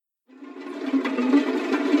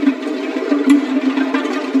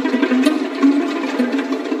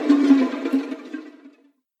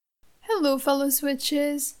Hello, fellow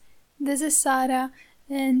switches. This is Sarah,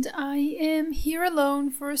 and I am here alone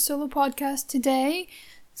for a solo podcast today.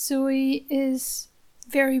 Zoe is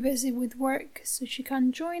very busy with work, so she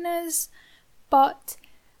can't join us, but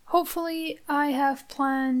hopefully I have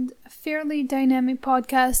planned a fairly dynamic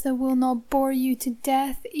podcast that will not bore you to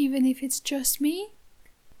death, even if it's just me.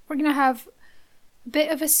 We're going to have a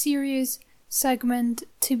bit of a serious segment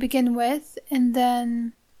to begin with, and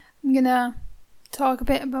then I'm going to talk a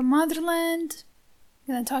bit about Motherland.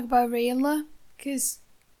 I'm going to talk about Rayla, because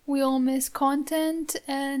we all miss content,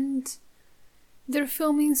 and they're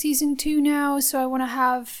filming season 2 now, so I want to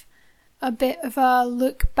have a bit of a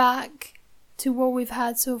look back to what we've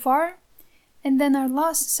had so far. And then our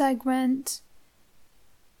last segment,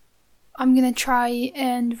 I'm going to try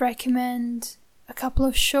and recommend a couple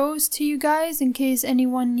of shows to you guys in case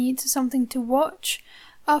anyone needs something to watch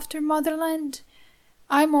after Motherland.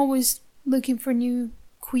 I'm always looking for new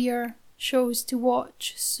queer shows to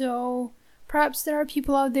watch, so perhaps there are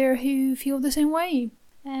people out there who feel the same way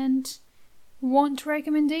and want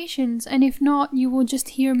recommendations, and if not, you will just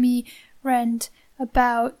hear me rant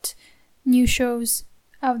about new shows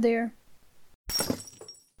out there.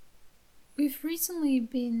 We've recently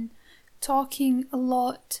been talking a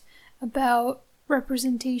lot about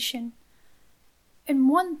representation, and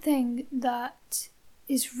one thing that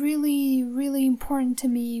is really, really important to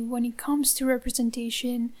me when it comes to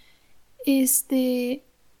representation is the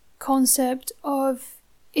concept of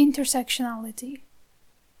intersectionality.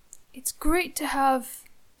 It's great to have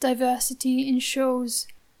diversity in shows,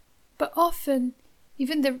 but often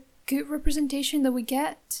even the good representation that we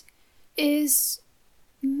get is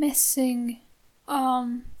missing,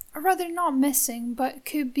 or rather not missing, but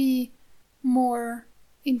could be more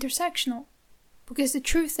intersectional. Because the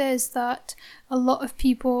truth is that a lot of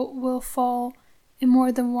people will fall in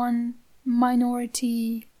more than one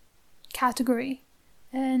minority category,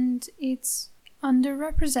 and it's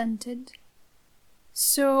underrepresented.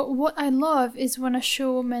 So what I love is when a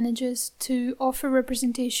show manages to offer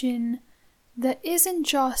representation that isn't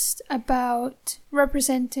just about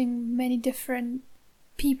representing many different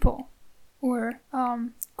people or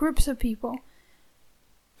groups of people,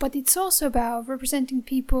 but it's also about representing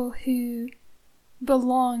people who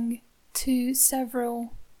belong to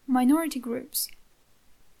several minority groups.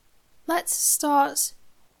 Let's start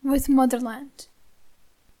with Motherland.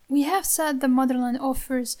 We have said that Motherland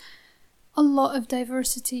offers a lot of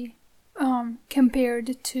diversity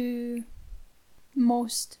compared to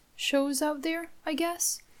most shows out there, I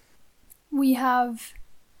guess. We have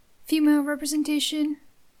female representation,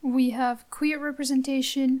 we have queer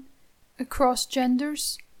representation across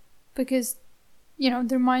genders, because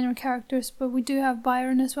they're minor characters, but we do have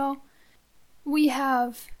Byron as well. We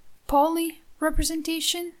have poly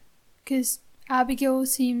representation, because Abigail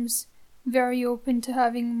seems very open to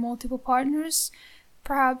having multiple partners.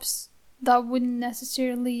 Perhaps that wouldn't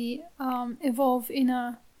necessarily evolve in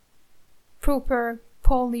a proper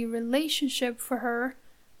poly relationship for her,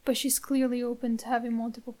 but she's clearly open to having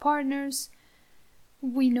multiple partners.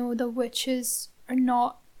 We know that witches are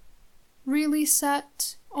not really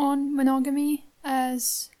set on monogamy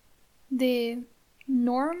as the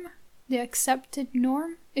norm, the accepted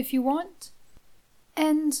norm, if you want.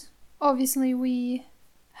 And obviously we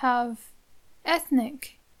have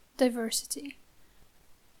ethnic diversity.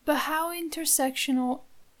 But how intersectional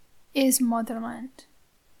is Motherland?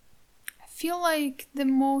 I feel like the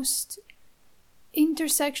most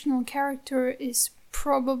intersectional character is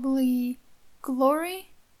probably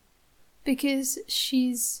Glory, because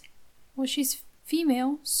she's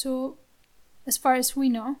female, so as far as we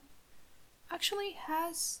know. Actually,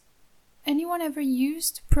 has anyone ever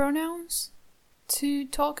used pronouns to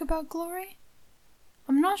talk about Glory?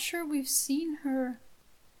 I'm not sure we've seen her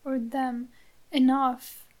or them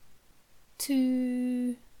enough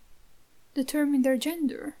to determine their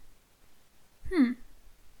gender.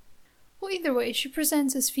 Well, either way, she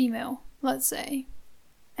presents as female, let's say.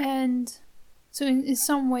 And so in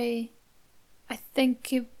some way, I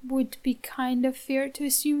think it would be kind of fair to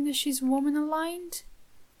assume that she's woman-aligned,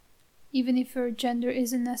 even if her gender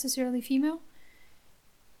isn't necessarily female.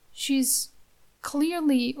 She's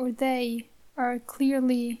clearly, or they are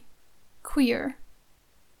clearly queer,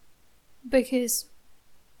 because,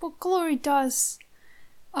 well, Glory does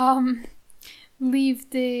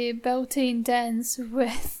leave the Beltane dance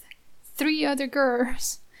with 3 other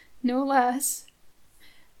girls, no less.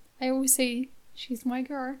 I always say she's my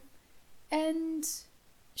girl. And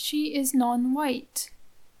she is non-white.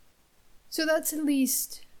 So that's at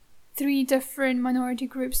least 3 different minority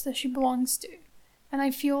groups that she belongs to. And I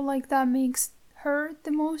feel like that makes her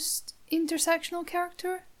the most intersectional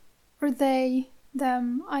character or they,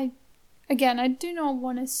 them. I do not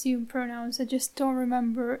want to assume pronouns. I just don't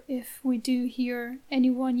remember if we do hear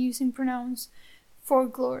anyone using pronouns for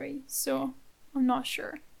Glory, so I'm not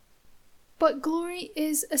sure. But Glory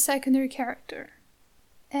is a secondary character,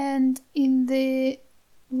 and in the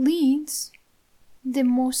leads, the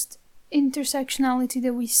most intersectionality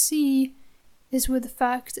that we see is with the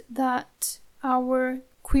fact that our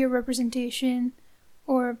queer representation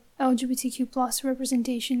or LGBTQ plus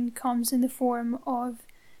representation comes in the form of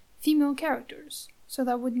female characters. So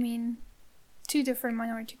that would mean 2 different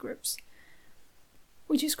minority groups,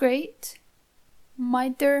 which is great.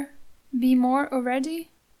 Might there be more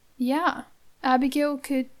already? Yeah, Abigail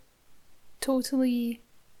could totally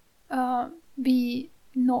be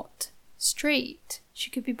not straight.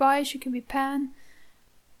 She could be bi, she could be pan.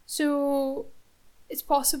 So it's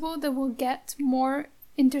possible that we'll get more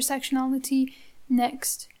intersectionality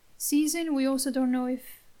next season. We also don't know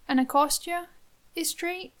if Anacostia is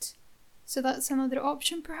straight, so that's another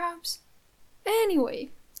option perhaps.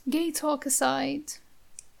 Anyway, gay talk aside,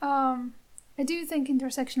 I do think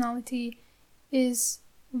intersectionality is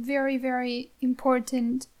very, very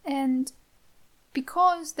important, and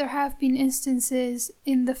because there have been instances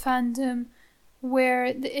in the fandom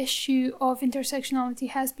where the issue of intersectionality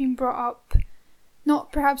has been brought up,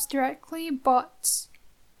 not perhaps directly, but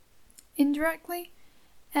indirectly,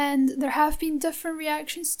 and there have been different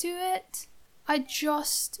reactions to it, I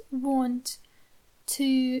just want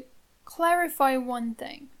to clarify one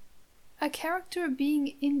thing. A character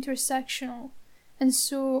being intersectional, and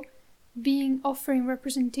so offering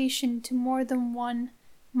representation to more than one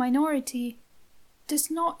minority,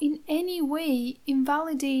 does not in any way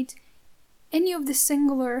invalidate any of the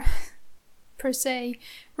singular per se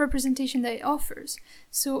representation that it offers.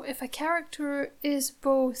 So if a character is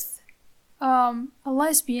both a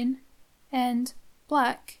lesbian and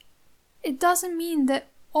black, it doesn't mean that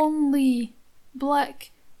only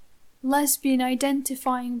black lesbian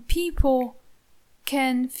identifying people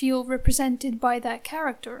can feel represented by that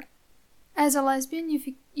character. As a lesbian,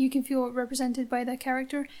 you can feel represented by that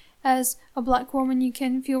character. As a black woman, you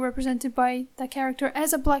can feel represented by that character.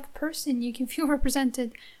 As a black person, you can feel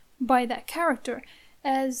represented by that character.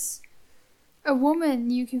 As a woman,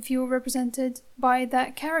 you can feel represented by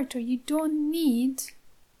that character. You don't need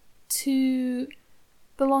to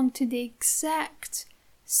belong to the exact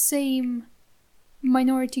same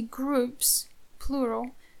minority groups,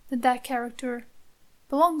 plural, that character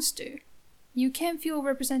belongs to. You can feel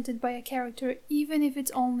represented by a character even if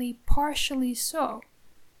it's only partially so.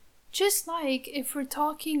 Just like if we're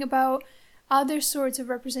talking about other sorts of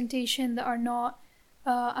representation that are not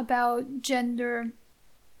about gender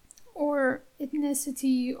or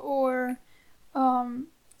ethnicity or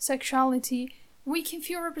sexuality, we can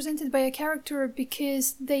feel represented by a character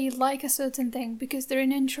because they like a certain thing, because they're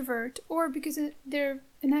an introvert, or because they're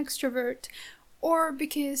an extrovert, or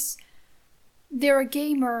because they're a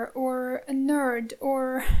gamer or a nerd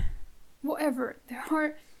or whatever.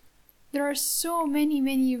 There are so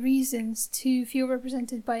many reasons to feel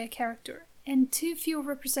represented by a character, and to feel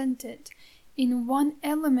represented in one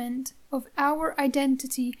element of our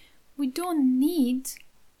identity, we don't need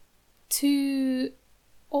to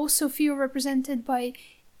also feel represented by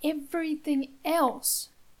everything else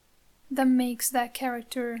that makes that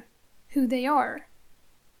character who they are.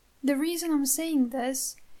 The reason I'm saying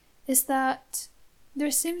this is that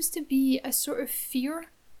there seems to be a sort of fear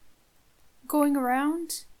going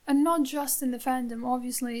around, and not just in the fandom,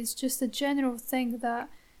 obviously, it's just a general thing that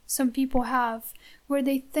some people have, where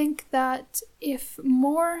they think that if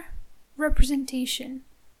more representation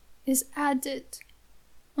is added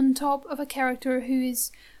on top of a character who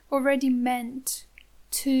is already meant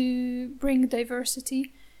to bring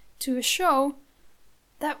diversity to a show,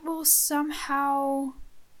 that will somehow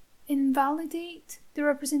invalidate the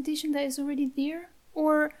representation that is already there,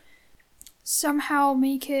 or somehow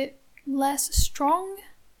make it less strong,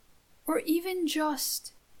 or even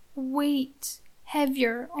just weight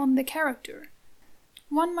heavier on the character.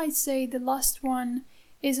 One might say the last one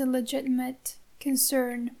is a legitimate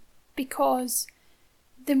concern, because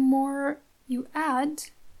the more you add,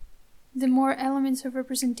 the more elements of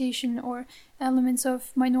representation or elements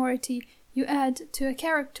of minority you add to a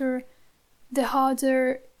character, the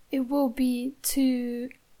harder it will be to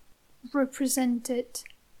represent it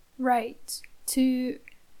right, to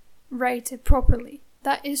write it properly.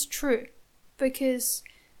 That is true, because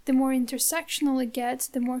the more intersectional it gets,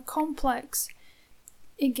 the more complex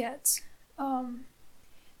it gets.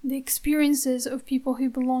 The experiences of people who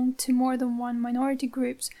belong to more than one minority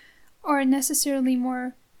groups are necessarily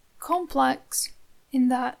more complex in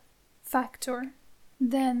that factor,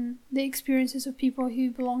 than the experiences of people who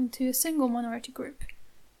belong to a single minority group.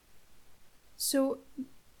 So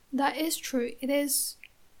that is true. It is,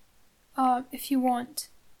 if you want,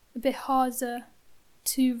 a bit harder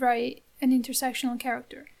to write an intersectional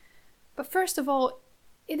character. But first of all,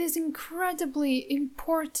 it is incredibly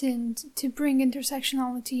important to bring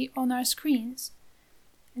intersectionality on our screens.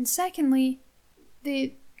 And secondly,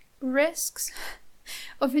 the risks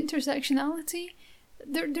of intersectionality,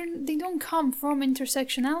 they don't come from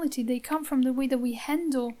intersectionality, they come from the way that we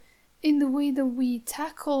handle, in the way that we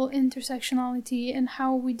tackle intersectionality and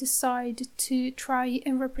how we decide to try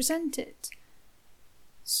and represent it.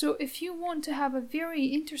 So if you want to have a very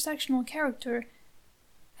intersectional character,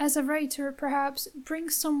 as a writer, perhaps bring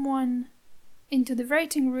someone into the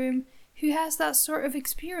writing room who has that sort of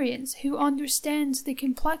experience, who understands the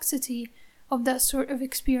complexity of that sort of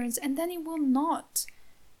experience, and then it will not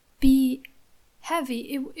be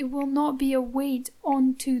heavy, it will not be a weight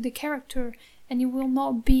onto the character, and it will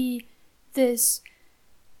not be this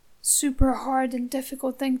super hard and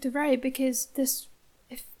difficult thing to write, because this,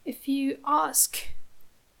 if you ask,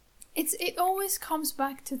 it always comes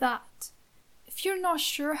back to that. If you're not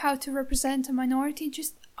sure how to represent a minority,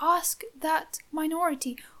 just ask that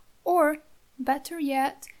minority, or better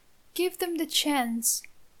yet, give them the chance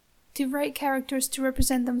to write characters to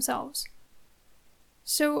represent themselves.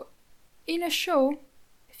 So in a show,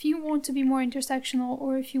 if you want to be more intersectional,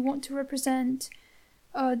 or if you want to represent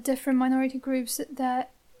different minority groups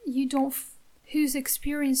that you don't, whose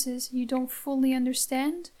experiences you don't fully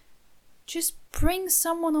understand, just bring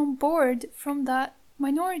someone on board from that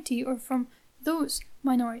minority or from those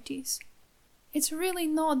minorities. It's really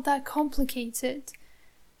not that complicated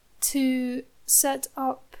to set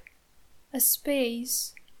up a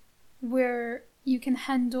space where you can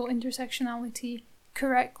handle intersectionality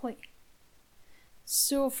correctly.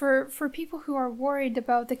 So for people who are worried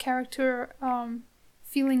about the character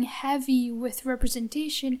feeling heavy with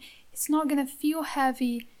representation, it's not gonna feel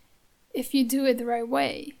heavy if you do it the right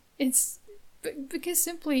way. It's because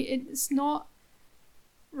simply it's not,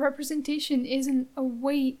 representation isn't a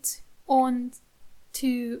weight on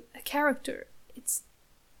to a character.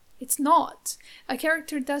 It's not. A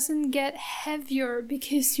character doesn't get heavier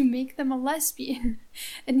because you make them a lesbian,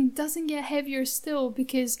 and it doesn't get heavier still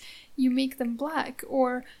because you make them black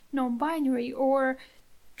or non-binary or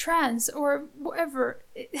trans or whatever.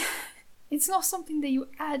 It's not something that you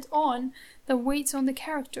add on that weights on the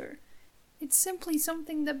character. It's simply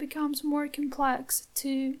something that becomes more complex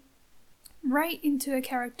to write into a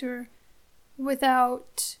character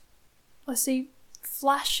without, let's say,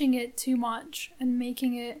 flashing it too much and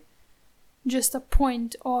making it just a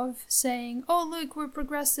point of saying, oh look, we're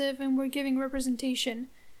progressive and we're giving representation.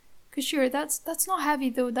 Because sure, that's not heavy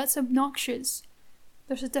though, that's obnoxious.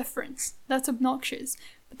 There's a difference. That's obnoxious.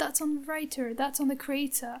 But that's on the writer, that's on the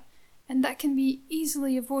creator, and that can be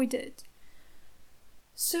easily avoided.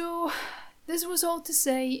 So this was all to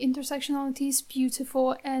say intersectionality is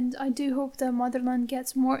beautiful, and I do hope that Motherland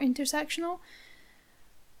gets more intersectional.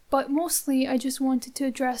 But mostly I just wanted to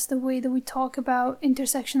address the way that we talk about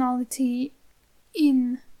intersectionality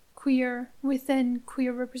in queer, within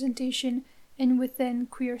queer representation, and within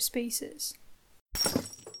queer spaces.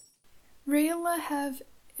 Rayla have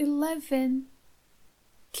 11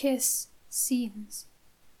 kiss scenes.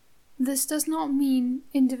 This does not mean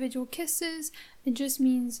individual kisses, it just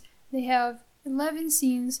means they have 11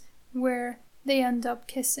 scenes where they end up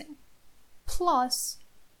kissing. Plus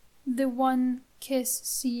the one kiss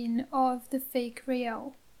scene of the fake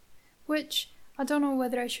Raelle, which I don't know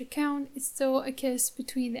whether I should count. It's still a kiss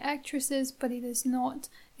between the actresses, but it is not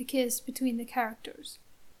a kiss between the characters.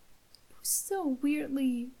 It was still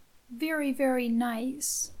weirdly very, very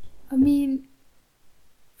nice. I mean,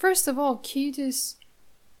 first of all, kudos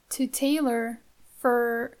to Taylor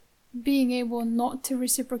for being able not to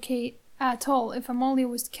reciprocate at all. If Amalia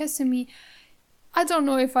was kissing me, I don't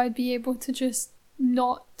know if I'd be able to just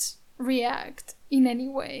not react in any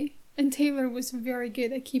way. And Taylor was very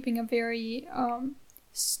good at keeping a very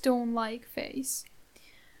stone-like face.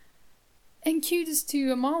 And kudos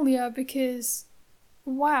to Amalia because,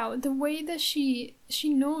 wow, the way that she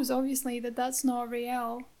knows obviously that that's not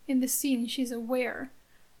Raelle in the scene. She's aware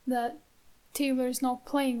that Taylor is not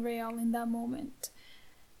playing Raelle in that moment.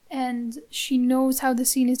 And she knows how the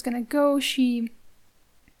scene is gonna go.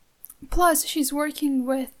 Plus, she's working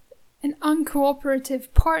with an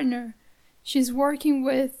uncooperative partner. She's working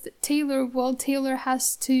with Taylor while Taylor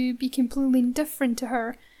has to be completely indifferent to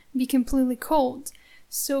her, be completely cold.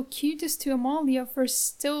 So kudos to Amalia for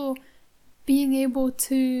still being able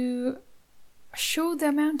to show the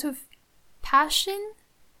amount of passion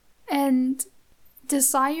and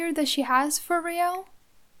desire that she has for Rael,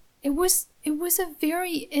 it was a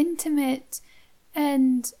very intimate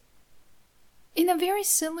and, in a very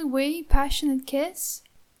silly way, passionate kiss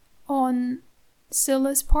on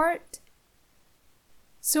Scylla's part.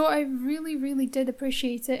 So I really, really did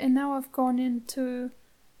appreciate it, and now I've gone into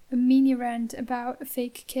a mini rant about a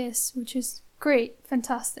fake kiss, which is great,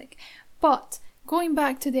 fantastic. But going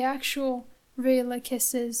back to the actual Rayla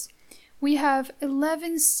kisses, we have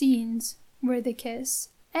 11 scenes where they kiss,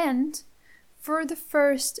 and for the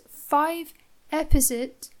first 5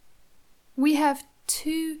 episodes, we have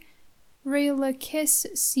 2 Rayla kiss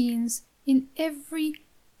scenes in every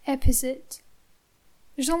episode.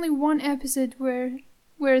 There's only one episode where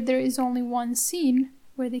there is only one scene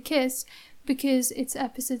where they kiss, because it's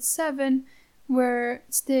episode 7, where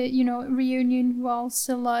it's the, reunion while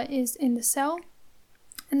Scylla is in the cell.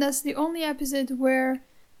 And that's the only episode where,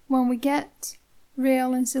 when we get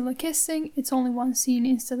Rael and Scylla kissing, it's only one scene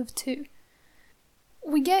instead of 2.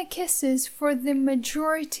 We get kisses for the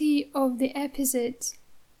majority of the episodes.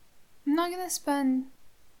 I'm not gonna spend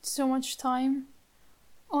so much time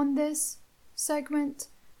on this segment,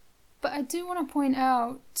 but I do want to point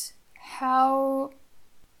out how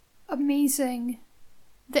amazing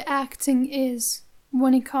the acting is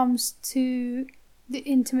when it comes to the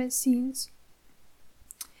intimate scenes,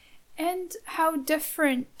 and how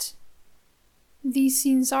different these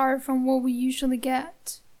scenes are from what we usually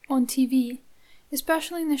get on TV,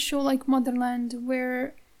 especially in a show like Motherland,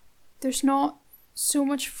 where there's not so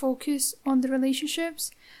much focus on the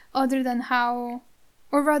relationships, other than how,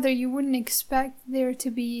 or rather you wouldn't expect there to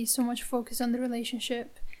be so much focus on the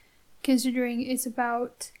relationship, considering it's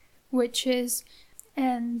about witches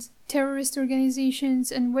and terrorist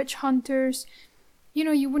organizations and witch hunters.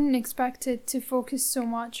 You wouldn't expect it to focus so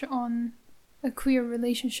much on a queer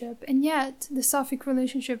relationship, and yet the sapphic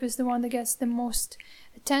relationship is the one that gets the most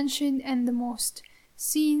attention and the most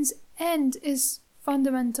scenes, and is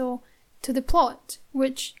fundamental to the plot,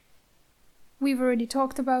 which we've already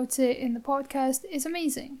talked about it in the podcast, is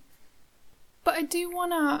amazing. But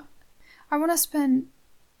I want to spend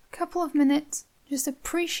a couple of minutes just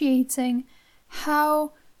appreciating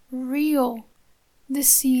how real the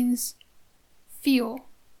scenes feel.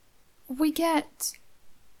 We get,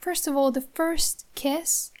 first of all, the first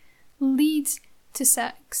kiss leads to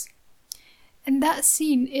sex. And that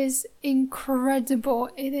scene is incredible.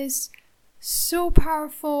 It is so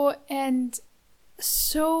powerful and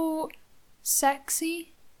so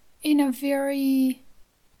sexy in a very,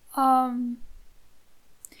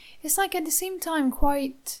 it's like at the same time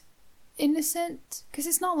quite innocent, because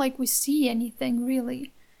it's not like we see anything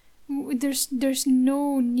really. There's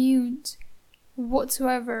no nude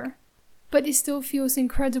whatsoever, but it still feels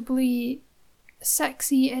incredibly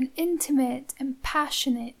sexy and intimate and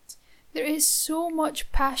passionate. There is so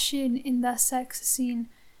much passion in that sex scene,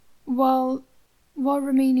 while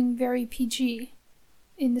remaining very PG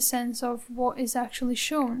in the sense of what is actually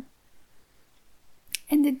shown.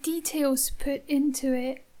 And the details put into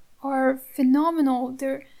it are phenomenal.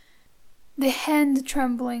 They're the hand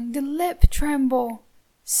trembling, the lip tremble.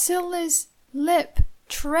 Scylla's lip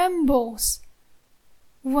trembles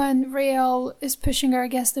when Rael is pushing her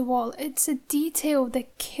against the wall. It's a detail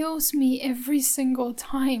that kills me every single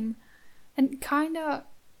time, and kinda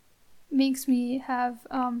makes me have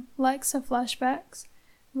Lexa flashbacks,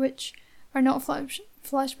 which are not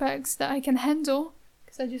flashbacks that I can handle,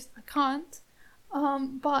 because I can't.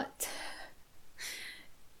 But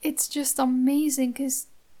it's just amazing, because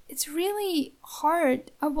it's really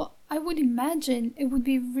hard. I would imagine it would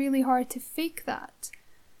be really hard to fake that.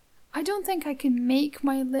 I don't think I can make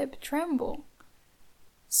my lip tremble.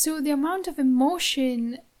 So the amount of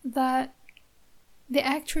emotion that the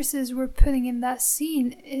actresses were putting in that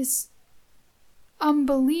scene is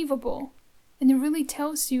unbelievable, and it really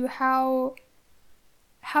tells you how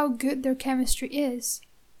good their chemistry is.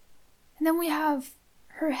 And then we have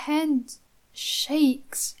her hand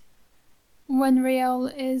shakes when Rael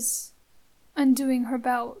is undoing her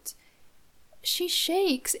belt. She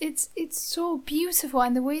shakes. It's so beautiful,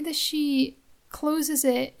 and the way that she closes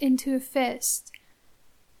it into a fist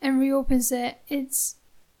and reopens it,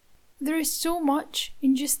 there is so much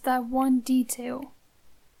in just that one detail.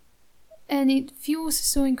 And it feels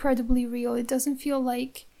so incredibly real. It doesn't feel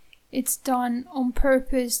like it's done on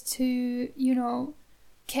purpose to,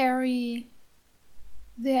 carry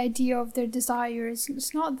the idea of their desires.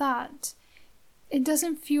 It's not that. It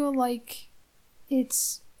doesn't feel like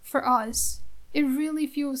it's for us. It really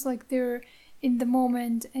feels like they're in the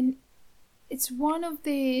moment, and it's one of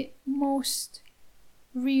the most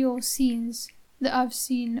real scenes that I've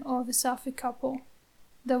seen of a sapphic couple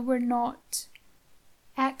that were not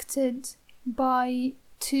acted by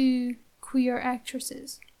two queer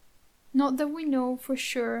actresses. Not that we know for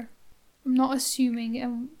sure. I'm not assuming,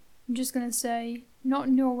 and I'm just gonna say, not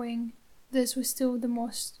knowing, this was still the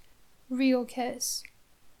most real kiss.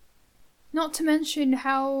 Not to mention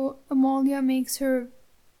how Amalia makes her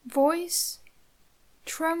voice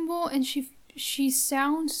tremble, and she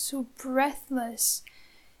sounds so breathless.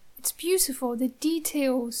 It's beautiful. The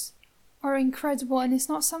details are incredible, and it's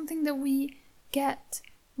not something that we get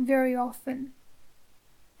very often.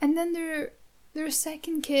 And then their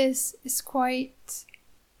second kiss is quite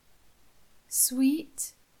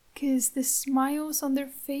sweet, because the smiles on their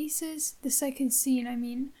faces, the second scene, I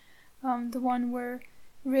mean, the one where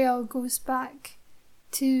Raelle goes back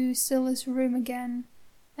to Scylla's room again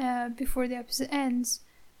before the episode ends,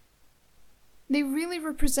 they really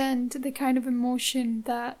represent the kind of emotion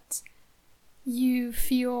that you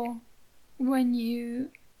feel when you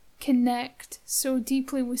connect so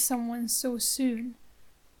deeply with someone so soon.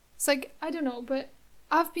 It's like, I don't know, but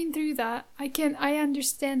I've been through that. I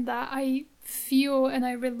understand that. I feel and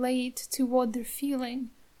I relate to what they're feeling.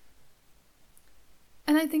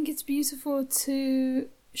 And I think it's beautiful to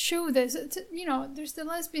show this. You know, there's the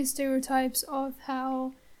lesbian stereotypes of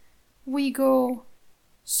how we go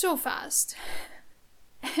so fast.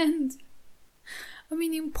 And, I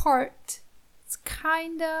mean, in part, it's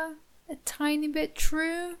kinda a tiny bit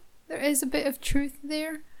true. There is a bit of truth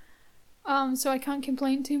there. So I can't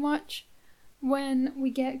complain too much when we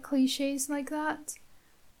get cliches like that.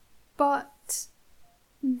 But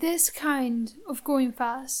this kind of going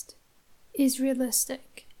fast is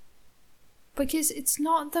realistic. Because it's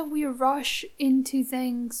not that we rush into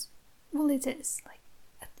things. Well, it is.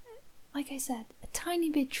 Like I said, a tiny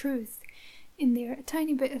bit truth in there. A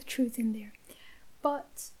tiny bit of truth in there.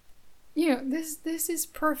 But, you know, this is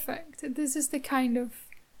perfect. This is the kind of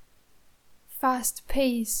fast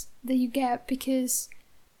pace that you get, because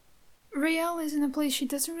Raelle is in a place she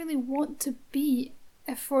doesn't really want to be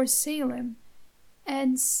at Fort Salem,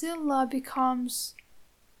 and Scylla becomes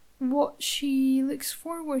what she looks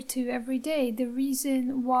forward to every day, the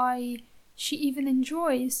reason why she even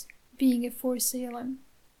enjoys being at Fort Salem.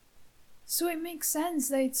 So it makes sense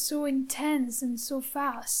that it's so intense and so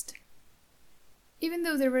fast. Even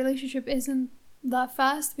though the relationship isn't that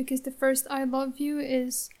fast, because the first I love you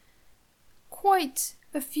is quite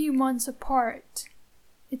a few months apart.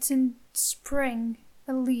 It's in spring,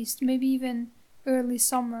 at least, maybe even early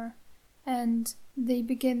summer, and they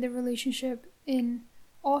begin the relationship in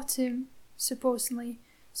autumn, supposedly.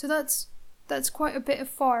 So that's quite a bit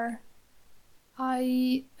afar.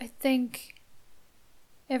 I think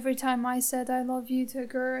every time I said I love you to a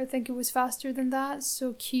girl, I think it was faster than that.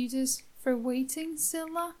 So kudos for waiting,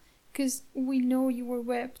 Scylla, because we know you were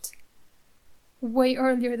whipped way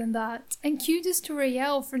earlier than that. And kudos to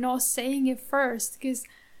Raelle for not saying it first, because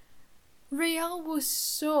Raelle was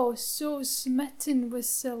so smitten with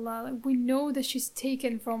Scylla. Like, we know that she's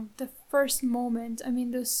taken from the first moment. I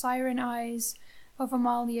mean, those siren eyes of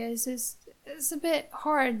Amalia's is a bit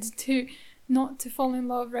hard to not to fall in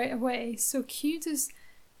love right away. So kudos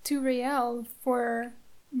to Raelle for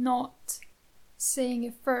not saying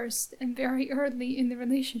it first and very early in the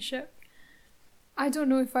relationship. I don't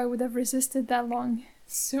know if I would have resisted that long,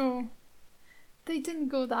 so they didn't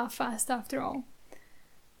go that fast after all.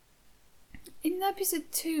 In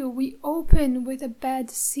episode 2, we open with a bed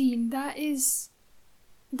scene. That is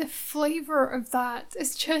the flavor of that.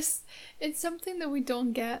 It's something that we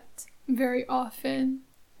don't get very often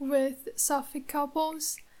with sapphic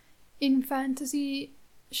couples in fantasy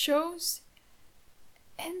shows.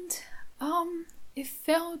 And it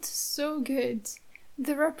felt so good.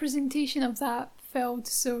 The representation of that felt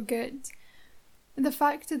so good. The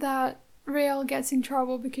fact that Raelle gets in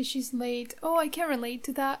trouble because she's late. Oh, I can relate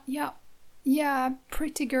to that. Yeah,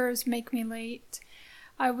 pretty girls make me late.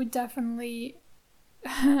 I would definitely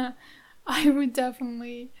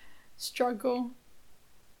struggle.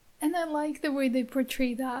 And I like the way they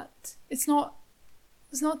portray that. It's not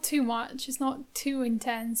too much, it's not too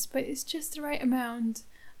intense, but it's just the right amount.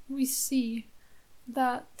 We see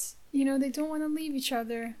that, you know, they don't want to leave each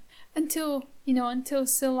other until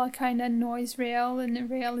Scylla kind of annoys Raelle, and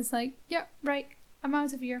Raelle is like, yeah, right, I'm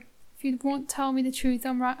out of here. If you won't tell me the truth,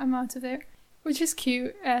 I'm out of there. Which is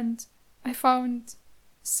cute, and I found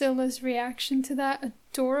Scylla's reaction to that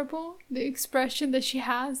adorable. The expression that she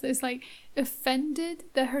has is like offended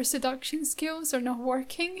that her seduction skills are not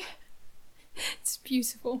working. It's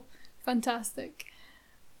beautiful. Fantastic.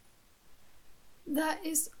 That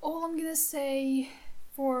is all I'm gonna say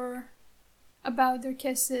about their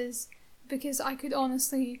kisses, because I could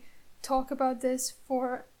honestly talk about this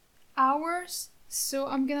for hours. So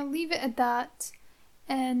I'm gonna leave it at that,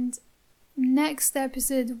 and next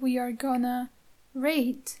episode we are gonna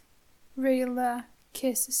rate Rayla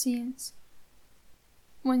kiss scenes.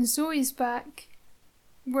 When Zoe's back,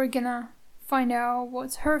 we're gonna find out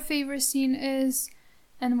what her favorite scene is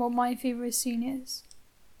and what my favorite scene is.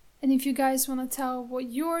 And if you guys want to tell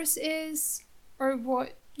what yours is or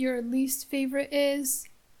what your least favorite is,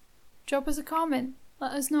 drop us a comment.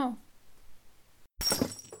 Let us know.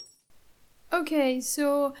 Okay,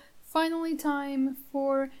 so finally time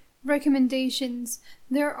for recommendations.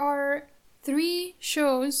 There are 3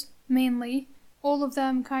 shows, mainly, all of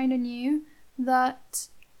them kinda new, that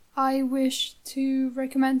I wish to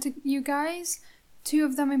recommend to you guys. 2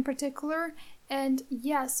 of them in particular. And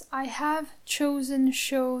yes, I have chosen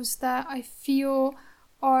shows that I feel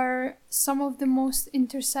are some of the most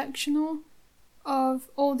intersectional of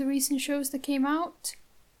all the recent shows that came out.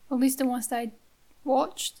 At least the ones that I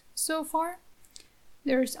watched so far.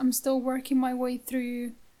 I'm still working my way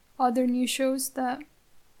through other new shows that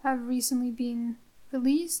have recently been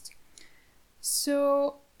released.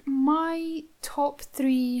 So my top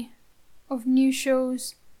 3 of new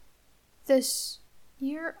shows this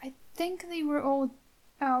year, I think they were all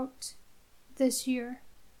out this year.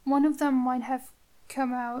 One of them might have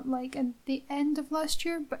come out like at the end of last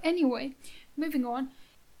year, but anyway, moving on.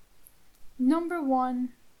 Number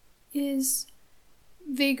 1 is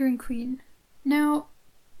Vagrant Queen. Now,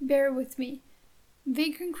 bear with me.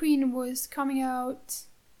 Vagrant Queen was coming out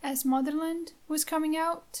as Motherland was coming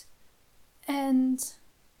out, and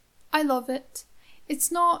I love it.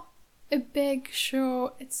 It's not a big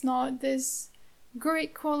show, it's not this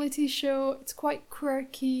great quality show, it's quite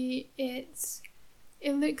quirky, it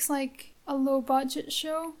looks like a low budget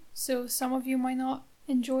show, so some of you might not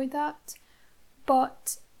enjoy that,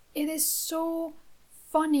 but it is so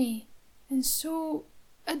funny and so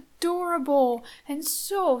adorable and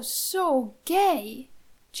so gay.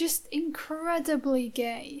 Just incredibly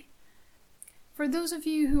gay. For those of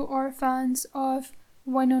you who are fans of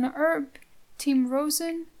Wynonna Earp, Tim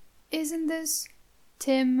Rosen is in this.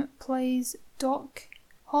 Tim plays Doc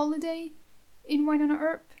Holliday in Wynonna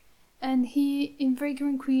Earp, and in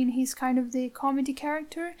Vagrant Queen, he's kind of the comedy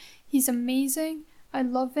character. He's amazing. I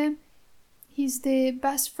love him. He's the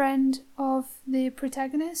best friend of the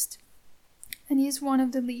protagonist, and he's one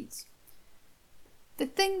of the leads. The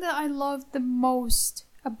thing that I love the most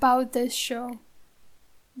about this show,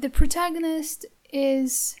 the protagonist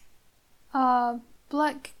is a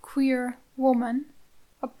black queer woman,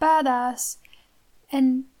 a badass,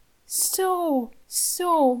 and so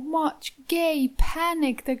much gay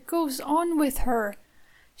panic that goes on with her.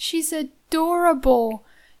 She's adorable.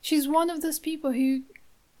 She's one of those people who,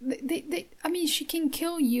 she can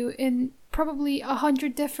kill you in probably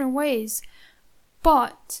 100 different ways.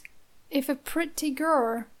 But if a pretty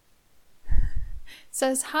girl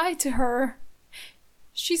says hi to her,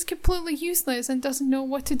 she's completely useless and doesn't know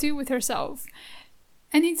what to do with herself.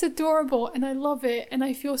 And it's adorable, and I love it, and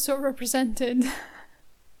I feel so represented.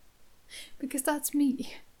 Because that's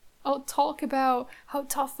me. I'll talk about how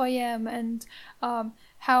tough I am and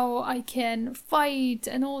how I can fight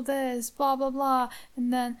and all this, blah blah blah.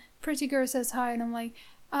 And then pretty girl says hi, and I'm like,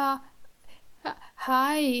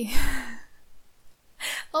 hi.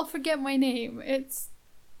 I'll forget my name.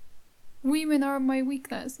 Women are my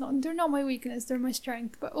weakness. They're not my weakness, they're my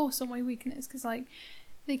strength, but also my weakness, because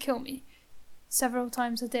they kill me several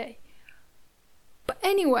times a day. But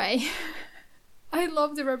anyway, I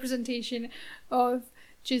love the representation of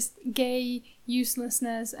just gay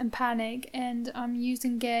uselessness and panic, and I'm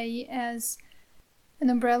using gay as an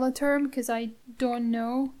umbrella term because I don't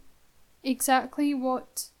know exactly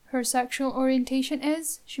what her sexual orientation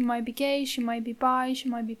is. She might be gay, she might be bi, she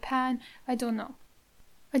might be pan, I don't know.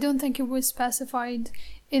 I don't think it was specified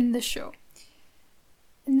in the show.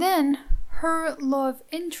 And then her love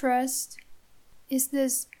interest is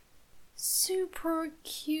this super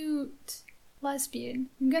cute lesbian.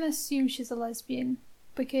 I'm gonna assume she's a lesbian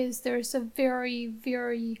because there's a very,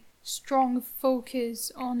 very strong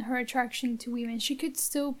focus on her attraction to women. She could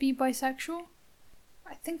still be bisexual.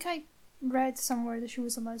 I think I read somewhere that she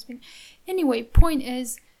was a lesbian. Anyway, point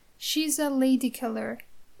is, she's a lady killer,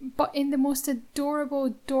 but in the most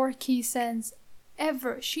adorable, dorky sense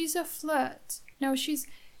ever. She's a flirt. No, she's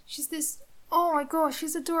this, oh my gosh,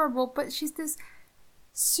 she's adorable, but she's this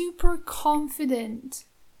super confident,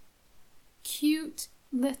 cute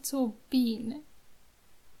little bean.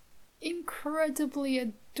 Incredibly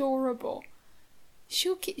adorable.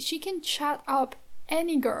 She can chat up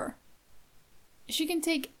any girl. She can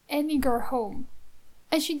take any girl home.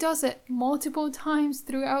 And she does it multiple times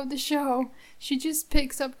throughout the show. She just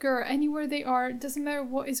picks up girl anywhere they are. It doesn't matter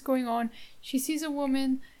what is going on. She sees a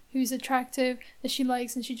woman who's attractive that she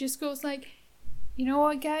likes, and she just goes like, you know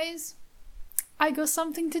what, guys? I got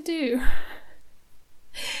something to do.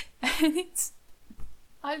 And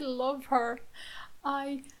I love her.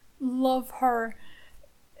 I love her.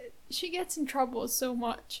 She gets in trouble so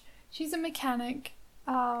much. She's a mechanic.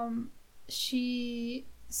 She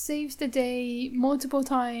saves the day multiple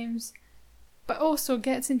times, but also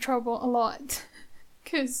gets in trouble a lot.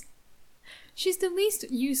 Because she's the least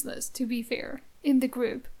useless, to be fair, in the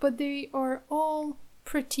group. But they are all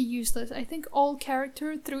pretty useless. I think all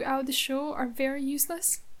characters throughout the show are very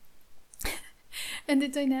useless. And the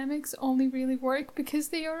dynamics only really work because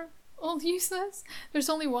they are all useless. There's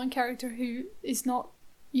only one character who is not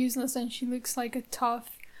useless, and she looks like a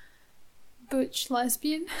tough butch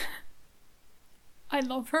lesbian. I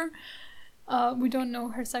love her. We don't know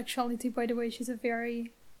her sexuality, by the way. She's a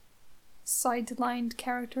very sidelined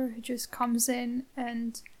character who just comes in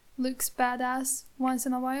and looks badass once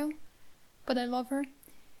in a while. But I love her.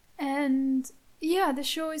 And yeah, the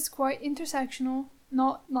show is quite intersectional.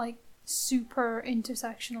 Not like super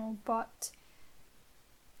intersectional, but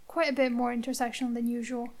quite a bit more intersectional than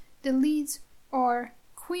usual. The leads are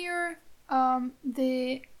queer.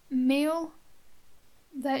 The male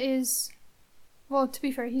that is, well, to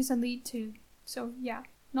be fair, he's a lead too. So yeah,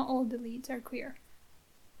 not all the leads are queer.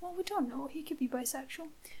 Well, we don't know. He could be bisexual.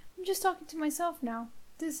 I'm just talking to myself now.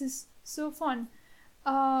 This is so fun.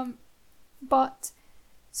 But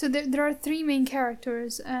so there are three main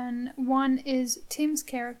characters, and one is Tim's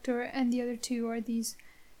character, and the other two are these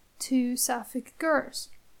two sapphic girls.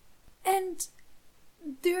 And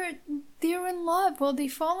they're in love. Well, they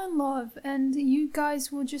fall in love, and you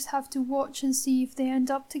guys will just have to watch and see if they end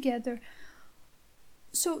up together.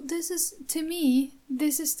 So this is, to me,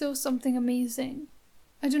 this is still something amazing.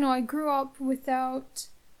 I don't know, I grew up without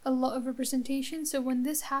a lot of representation, so when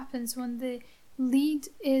this happens, when the lead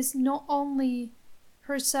is not only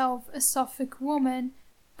herself a Suffolk woman,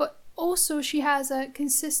 but also she has a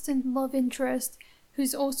consistent love interest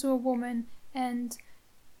who's also a woman, and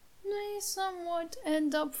they somewhat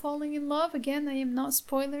end up falling in love. Again, I am not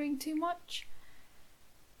spoiling too much.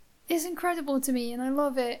 It's incredible to me, and I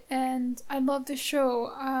love it, and I love the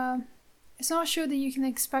show. It's not a show that you can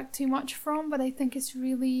expect too much from, but I think it's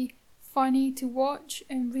really funny to watch,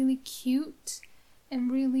 and really cute,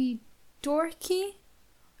 and really dorky.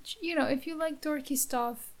 You know, if you like dorky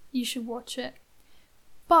stuff, you should watch it.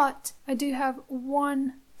 But I do have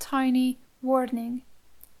one tiny warning.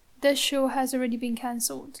 This show has already been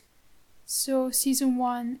cancelled. So season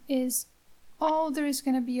 1 is all there is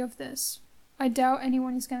going to be of this. I doubt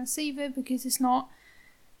anyone is going to save it because it's not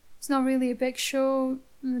really a big show.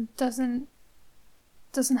 It doesn't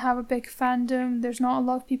have a big fandom. There's not a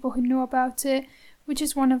lot of people who know about it, which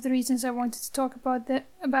is one of the reasons I wanted to talk about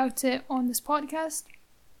it on this podcast.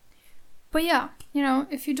 But yeah, you know,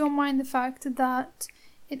 if you don't mind the fact that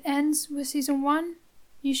it ends with season 1,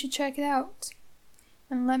 you should check it out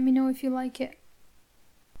and let me know if you like it.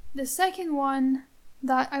 The second one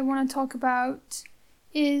that I want to talk about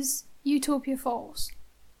is Utopia Falls.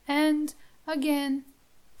 And again,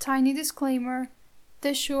 tiny disclaimer,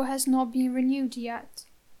 this show has not been renewed yet.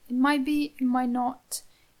 It might be, it might not.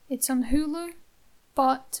 It's on Hulu,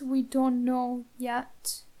 but we don't know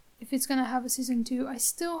yet if it's gonna have a season 2. I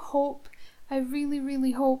still hope, I really,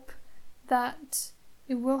 really hope that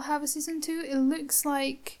it will have a season 2. It looks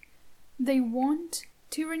like they want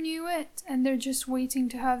to renew it, and they're just waiting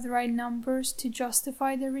to have the right numbers to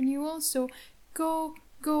justify the renewal. So go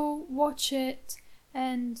watch it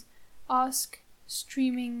and ask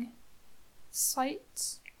streaming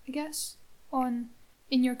sites, I guess, in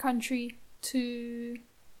your country to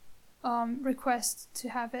request to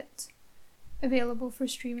have it available for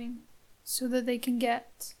streaming, so that they can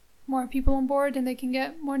get more people on board and they can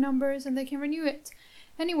get more numbers and they can renew it.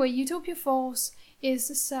 Anyway, Utopia Falls is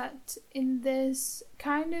set in this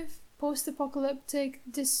kind of post-apocalyptic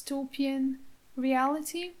dystopian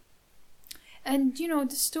reality. And you know,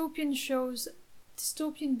 dystopian shows,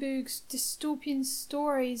 dystopian books, dystopian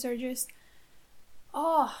stories are just,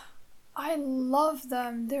 I love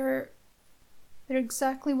them. They're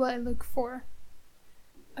exactly what I look for.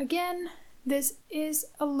 Again, this is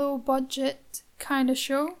a low budget kind of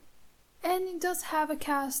show, and it does have a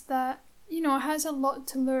cast that, you know, has a lot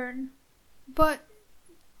to learn, but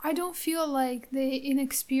I don't feel like the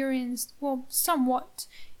inexperienced, well, somewhat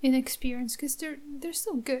inexperienced, because they're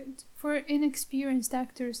still good. For inexperienced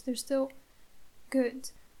actors, they're still good.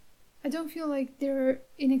 I don't feel like their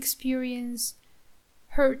inexperience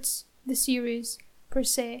hurts the series, per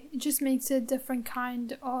se. It just makes it a different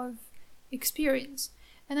kind of experience.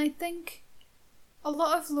 And I think a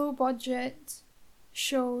lot of low budget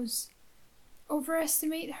shows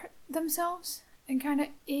overestimate themselves and kind of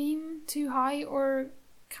aim too high, or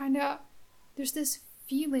kind of there's this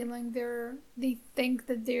feeling like they think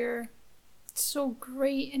that they're so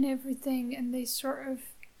great in everything, and they sort of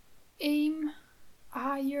aim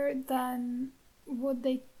higher than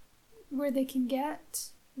where they can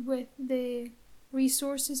get with the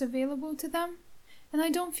resources available to them. And I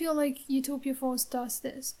don't feel like Utopia Falls does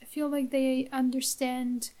this. I feel like they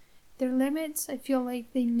understand their limits. I feel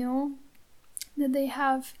like they know that they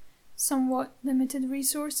have somewhat limited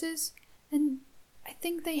resources, and I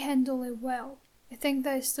think they handle it well. I think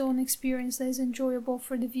that is still an experience that is enjoyable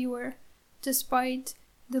for the viewer, despite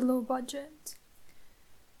the low budget.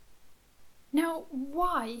 Now,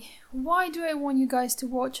 why? Why do I want you guys to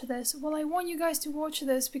watch this? Well, I want you guys to watch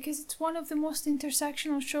this because it's one of the most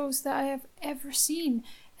intersectional shows that I have ever seen,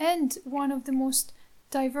 and one of the most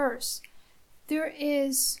diverse. There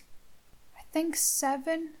is, I think,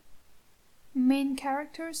 7 main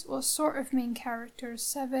characters, well, sort of main characters,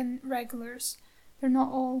 7 regulars. They're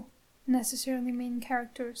not all necessarily main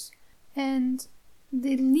characters. And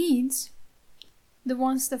the leads, the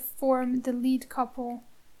ones that form the lead couple,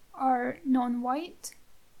 are non-white.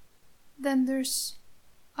 Then there's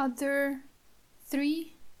other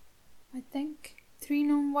 3, I think, 3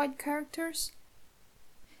 non-white characters.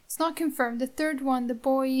 It's not confirmed. The third one, the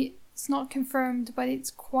boy, it's not confirmed, but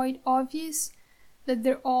it's quite obvious that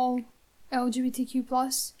they're all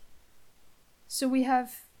LGBTQ+. So we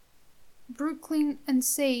have Brooklyn and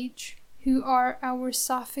Sage, who are our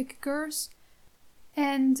sapphic girls,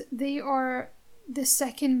 and they are the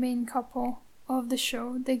second main couple of the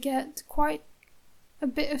show. They get quite a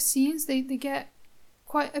bit of scenes, they get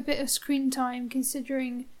quite a bit of screen time,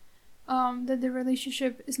 considering that the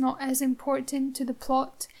relationship is not as important to the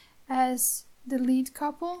plot as the lead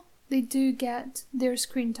couple. They do get their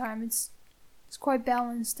screen time. It's quite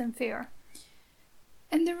balanced and fair.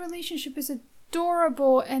 And the relationship is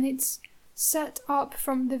adorable, and it's set up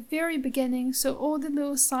from the very beginning, so all the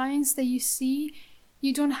little signs that you see,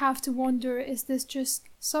 you don't have to wonder, is this just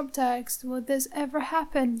subtext? Will this ever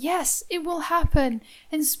happen? Yes, it will happen!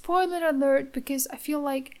 And spoiler alert, because I feel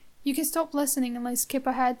like you can stop listening and skip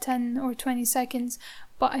ahead 10 or 20 seconds,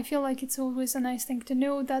 but I feel like it's always a nice thing to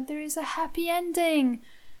know that there is a happy ending!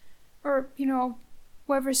 Or,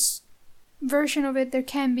 whatever's version of it there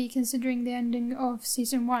can be, considering the ending of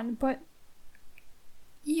season 1, but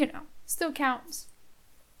still counts.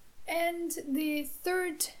 And the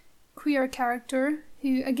third queer character,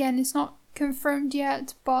 who again is not confirmed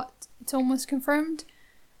yet, but it's almost confirmed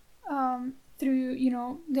through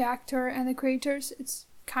the actor and the creators. It's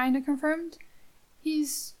kind of confirmed.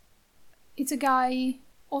 It's a guy,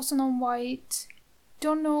 also non-white.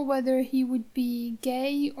 Don't know whether he would be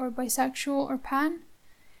gay or bisexual or pan.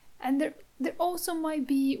 And there also might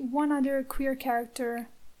be one other queer character,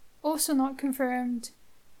 also not confirmed,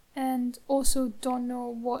 and also don't know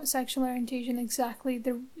what sexual orientation exactly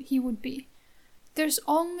he would be. There's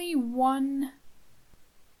only one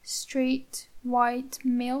straight white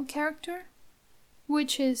male character,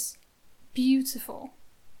 which is beautiful.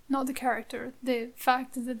 Not the character, the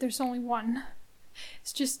fact that there's only one.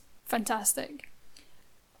 It's just fantastic.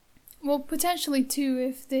 Well, potentially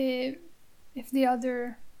 2 if the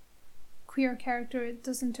other queer character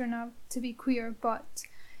doesn't turn out to be queer, but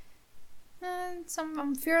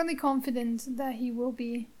I'm fairly confident that he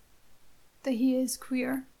is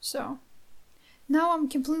queer. So now I'm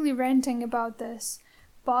completely ranting about this,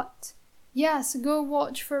 but yes, go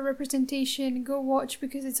watch for representation, go watch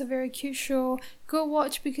because it's a very cute show, go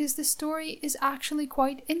watch because the story is actually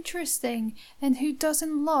quite interesting, and who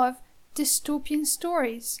doesn't love dystopian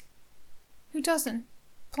stories? Who doesn't?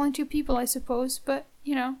 Plenty of people, I suppose, but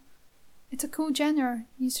it's a cool genre.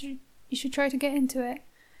 You should try to get into it.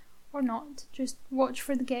 Or not. Just watch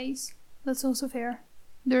for the gays. That's also fair.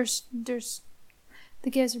 The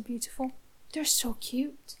gays are beautiful. They're so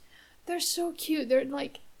cute. They're so cute. They're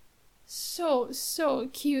so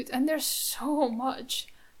cute, and there's so much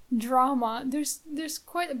drama. There's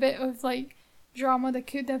quite a bit of drama that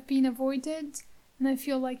could have been avoided, and I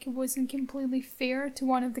feel like it wasn't completely fair to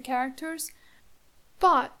one of the characters.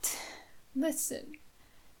 But listen,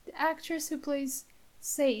 the actress who plays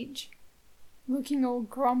Sage, looking all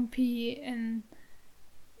grumpy and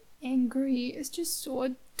angry, is just so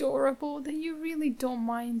adorable that you really don't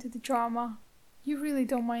mind the drama. You really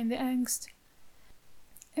don't mind the angst.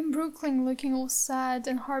 And Brooklyn looking all sad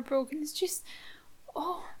and heartbroken, it's just,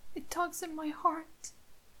 it tugs at my heart.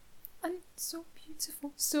 and so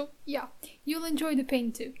beautiful. So yeah, you'll enjoy the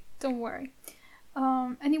pain too. Don't worry.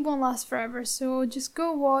 And it won't last forever. So just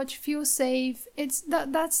go watch, feel safe.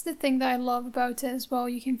 That's the thing that I love about it as well.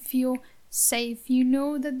 You can feel safe. You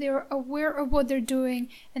know that they're aware of what they're doing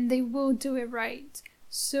and they will do it right.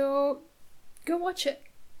 So go watch it.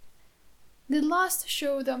 The last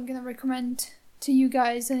show that I'm gonna recommend to you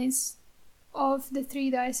guys, and it's of the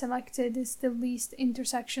three that I selected, is the least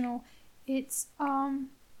intersectional. It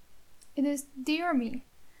is Dear Me.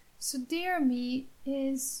 So Dear Me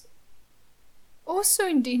is also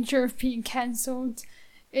in danger of being cancelled.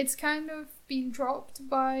 It's kind of been dropped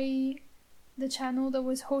by the channel that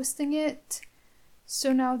was hosting it.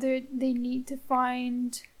 So now they need to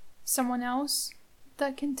find someone else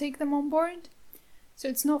that can take them on board. So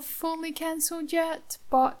it's not fully cancelled yet,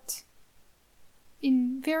 but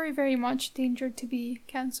in very, very much danger to be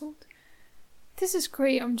cancelled. This is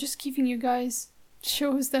great. I'm just giving you guys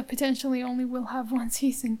shows that potentially only will have one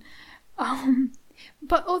season.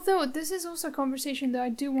 But although this is also a conversation that I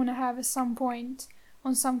do want to have at some point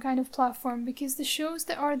on some kind of platform, because the shows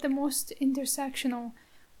that are the most intersectional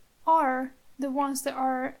are the ones that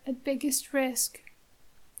are at biggest risk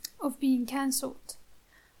of being cancelled.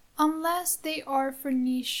 Unless they are for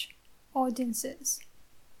niche audiences.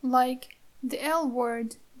 Like the L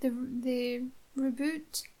Word, the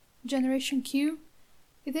reboot, Generation Q,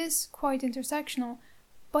 it is quite intersectional,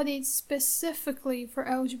 but it's specifically for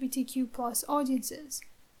LGBTQ plus audiences.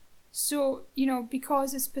 So,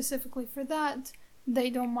 because it's specifically for that,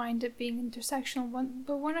 they don't mind it being intersectional.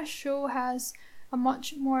 But when a show has a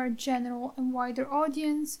much more general and wider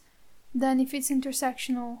audience, then if it's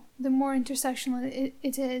intersectional, the more intersectional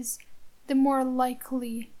it is, the more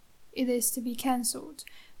likely it is to be cancelled.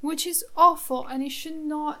 Which is awful, and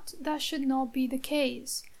that should not be the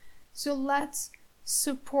case. So let's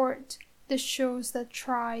support the shows that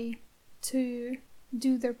try to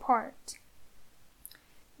do their part.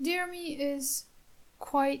 Dear Me is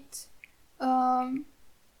quite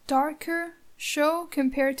darker show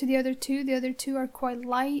compared to the other two. The other two are quite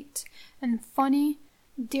light and funny.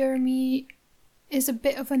 Dear Me is a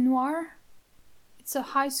bit of a noir. It's a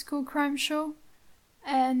high school crime show,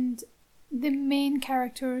 and the main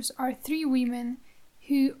characters are three women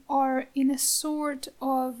who are in a sort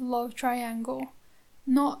of love triangle.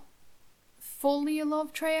 Not fully a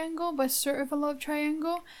love triangle, but sort of a love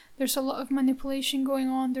triangle. There's a lot of manipulation going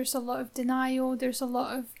on, there's a lot of denial, there's a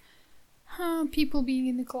lot of people being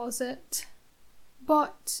in the closet.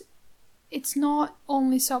 But it's not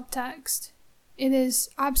only subtext. It is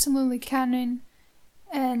absolutely canon,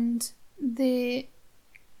 and the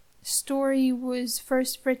story was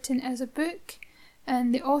first written as a book,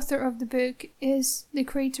 and the author of the book is the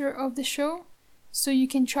creator of the show, so you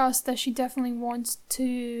can trust that she definitely wants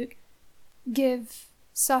to give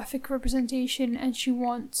sapphic representation, and she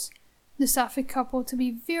wants the sapphic couple to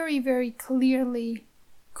be very, very clearly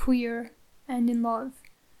queer and in love.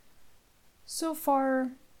 So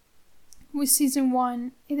far with season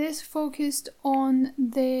 1, it is focused on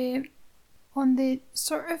the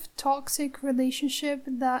sort of toxic relationship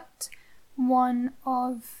that one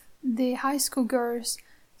of the high school girls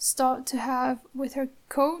start to have with her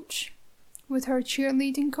coach, with her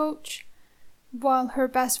cheerleading coach, while her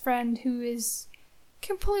best friend, who is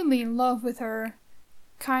completely in love with her,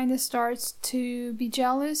 kind of starts to be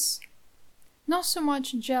jealous. Not so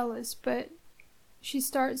much jealous, but she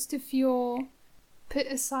starts to feel put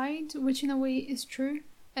aside, which in a way is true,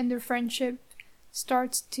 and their friendship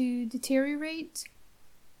starts to deteriorate.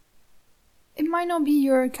 It might not be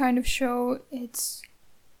your kind of show. It's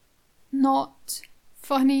not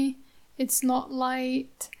funny, it's not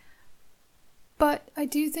light, but I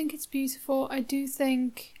do think it's beautiful. I do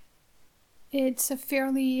think it's a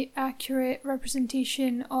fairly accurate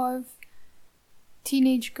representation of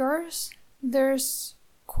teenage girls. There's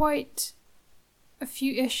quite a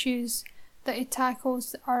few issues that it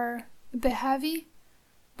tackles that are a bit heavy,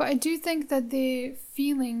 but I do think that the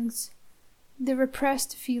feelings, the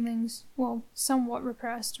repressed feelings, well, somewhat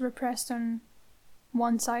repressed on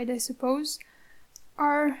one side, I suppose,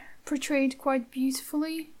 are portrayed quite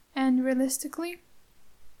beautifully and realistically.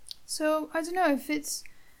 So I don't know, if it's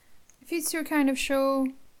your kind of show,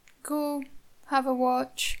 go have a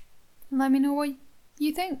watch and let me know what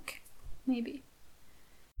you think, maybe.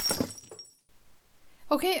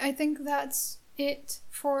 Okay, I think that's it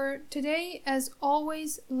for today. As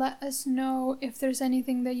always, let us know if there's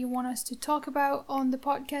anything that you want us to talk about on the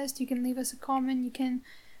podcast. You can leave us a comment, you can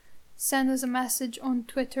send us a message on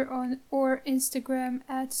Twitter or Instagram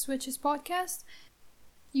at Switches Podcast.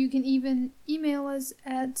 You can even email us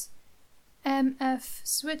at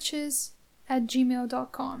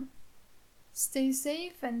mfswitches@gmail.com. Stay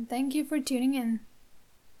safe and thank you for tuning in.